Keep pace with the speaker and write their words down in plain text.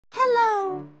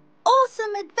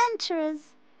wholesome adventurers!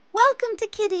 Welcome to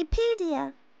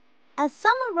Kiddipedia! As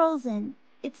summer rolls in,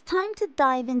 it's time to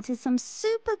dive into some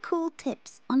super cool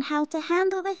tips on how to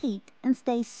handle the heat and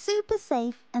stay super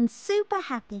safe and super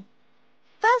happy.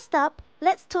 First up,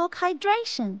 let's talk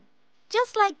hydration.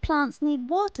 Just like plants need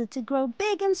water to grow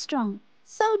big and strong,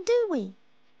 so do we.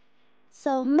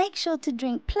 So make sure to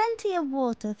drink plenty of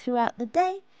water throughout the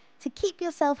day to keep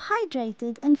yourself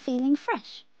hydrated and feeling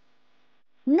fresh.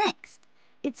 Next,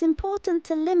 it's important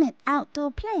to limit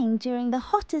outdoor playing during the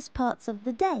hottest parts of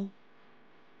the day.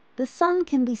 The sun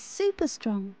can be super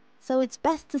strong, so it's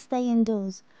best to stay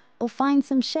indoors or find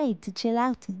some shade to chill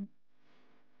out in.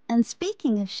 And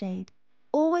speaking of shade,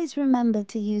 always remember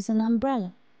to use an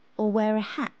umbrella or wear a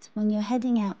hat when you're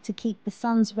heading out to keep the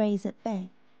sun's rays at bay.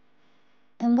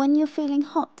 And when you're feeling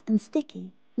hot and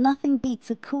sticky, nothing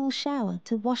beats a cool shower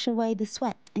to wash away the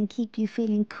sweat and keep you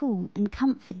feeling cool and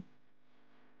comfy.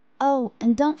 Oh,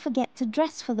 and don't forget to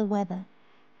dress for the weather.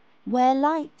 Wear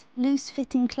light,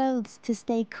 loose-fitting clothes to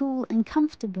stay cool and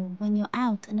comfortable when you're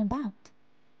out and about.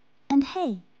 And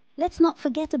hey, let's not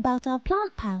forget about our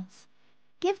plant pals.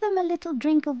 Give them a little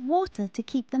drink of water to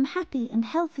keep them happy and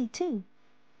healthy too.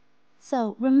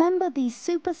 So remember these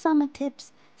super summer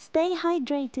tips. Stay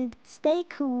hydrated, stay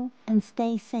cool, and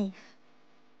stay safe.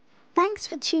 Thanks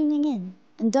for tuning in,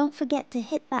 and don't forget to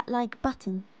hit that like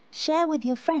button, share with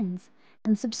your friends,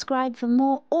 and subscribe for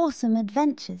more awesome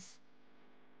adventures.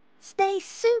 Stay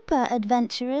super,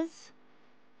 adventurers!